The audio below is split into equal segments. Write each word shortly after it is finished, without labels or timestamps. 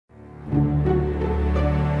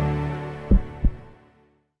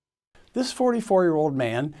This 44-year-old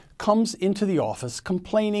man comes into the office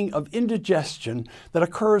complaining of indigestion that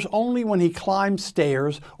occurs only when he climbs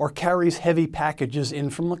stairs or carries heavy packages in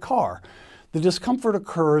from the car. The discomfort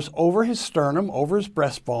occurs over his sternum, over his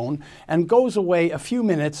breastbone, and goes away a few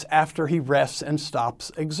minutes after he rests and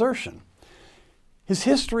stops exertion. His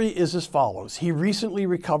history is as follows. He recently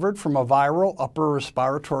recovered from a viral upper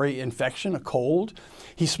respiratory infection, a cold.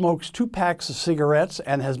 He smokes 2 packs of cigarettes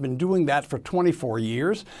and has been doing that for 24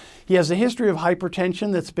 years. He has a history of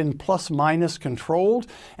hypertension that's been plus-minus controlled,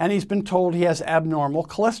 and he's been told he has abnormal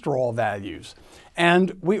cholesterol values.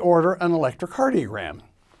 And we order an electrocardiogram.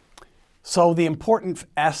 So the important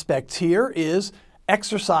aspect here is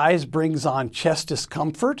exercise brings on chest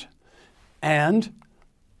discomfort, and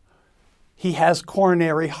he has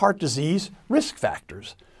coronary heart disease risk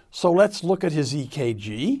factors. So let's look at his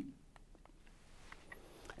EKG.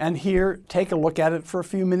 And here, take a look at it for a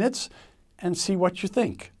few minutes and see what you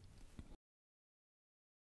think.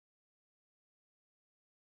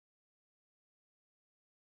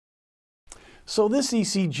 So this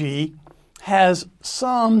ECG has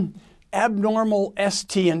some abnormal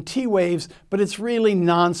ST and T waves, but it's really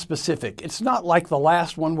non-specific. It's not like the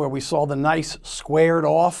last one where we saw the nice squared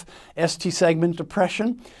off ST segment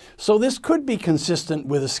depression. So this could be consistent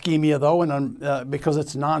with ischemia though, and because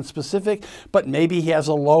it's non-specific, but maybe he has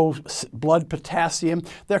a low blood potassium.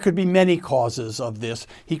 There could be many causes of this.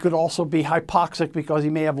 He could also be hypoxic because he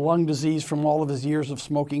may have lung disease from all of his years of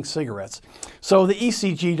smoking cigarettes. So the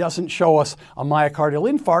ECG doesn't show us a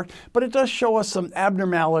myocardial infarct, but it does show us some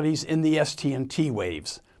abnormalities in the ST and T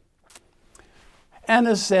waves. And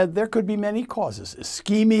as said, there could be many causes.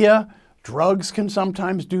 Ischemia, drugs can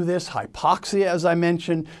sometimes do this, hypoxia, as I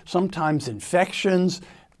mentioned, sometimes infections.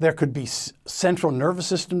 There could be central nervous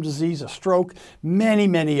system disease, a stroke, many,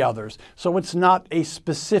 many others. So it's not a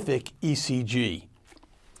specific ECG.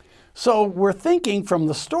 So we're thinking from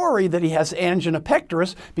the story that he has angina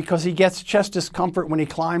pectoris because he gets chest discomfort when he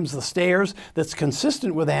climbs the stairs that's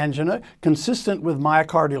consistent with angina, consistent with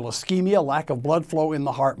myocardial ischemia, lack of blood flow in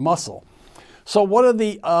the heart muscle. So what are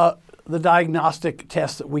the diagnostic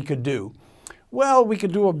tests that we could do? Well, we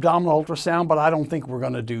could do abdominal ultrasound, but I don't think we're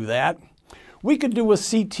going to do that. We could do a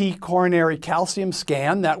CT coronary calcium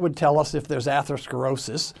scan. That would tell us if there's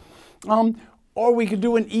atherosclerosis. Or we could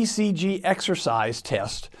do an ECG exercise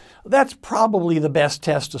test. That's probably the best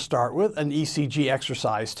test to start with, an ECG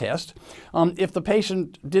exercise test. If the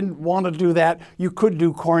patient didn't want to do that, you could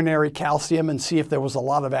do coronary calcium and see if there was a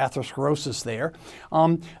lot of atherosclerosis there.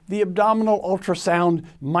 The abdominal ultrasound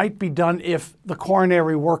might be done if the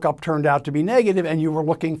coronary workup turned out to be negative and you were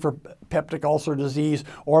looking for peptic ulcer disease,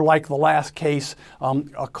 or like the last case, a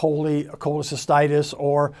cholecystitis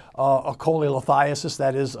or a cholelithiasis,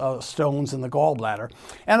 that is stones in the gallbladder.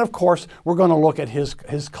 And of course, we're going to look at his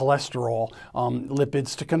cholesterol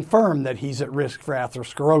lipids to confirm that he's at risk for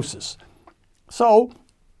atherosclerosis. So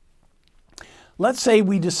let's say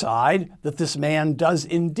we decide that this man does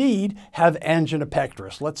indeed have angina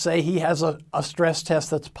pectoris. Let's say he has a stress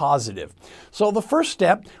test that's positive. So the first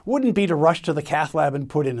step wouldn't be to rush to the cath lab and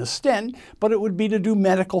put in a stent, but it would be to do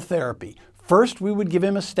medical therapy. First, we would give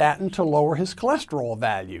him a statin to lower his cholesterol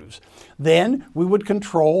values. Then we would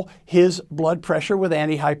control his blood pressure with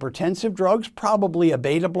antihypertensive drugs, probably a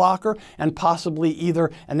beta blocker and possibly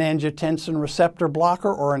either an angiotensin receptor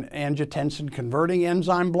blocker or an angiotensin converting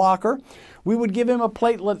enzyme blocker. We would give him a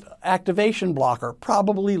platelet activation blocker,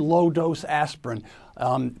 probably low-dose aspirin,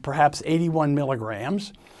 perhaps 81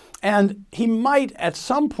 milligrams. And he might, at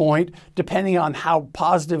some point, depending on how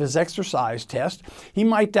positive his exercise test, he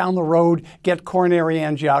might down the road get coronary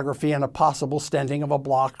angiography and a possible stenting of a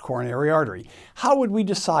blocked coronary artery. How would we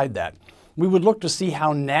decide that? We would look to see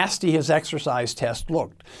how nasty his exercise test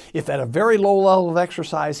looked. If at a very low level of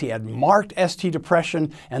exercise he had marked ST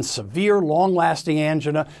depression and severe long-lasting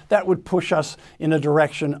angina, that would push us in a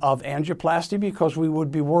direction of angioplasty because we would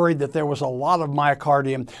be worried that there was a lot of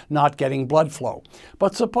myocardium not getting blood flow.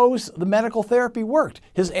 But suppose the medical therapy worked.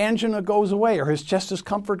 His angina goes away or his chest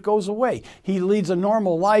discomfort goes away. He leads a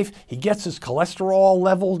normal life. He gets his cholesterol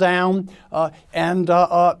level down and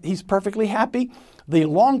he's perfectly happy. The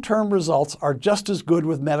long-term results are just as good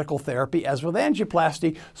with medical therapy as with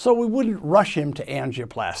angioplasty, so we wouldn't rush him to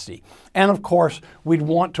angioplasty. And of course, we'd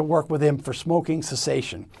want to work with him for smoking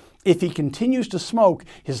cessation. If he continues to smoke,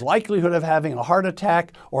 his likelihood of having a heart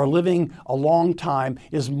attack or living a long time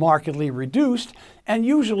is markedly reduced, and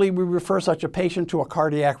usually we refer such a patient to a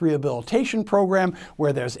cardiac rehabilitation program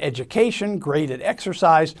where there's education, graded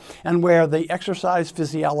exercise, and where the exercise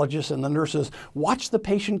physiologists and the nurses watch the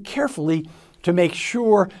patient carefully to make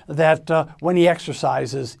sure that when he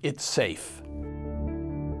exercises, it's safe.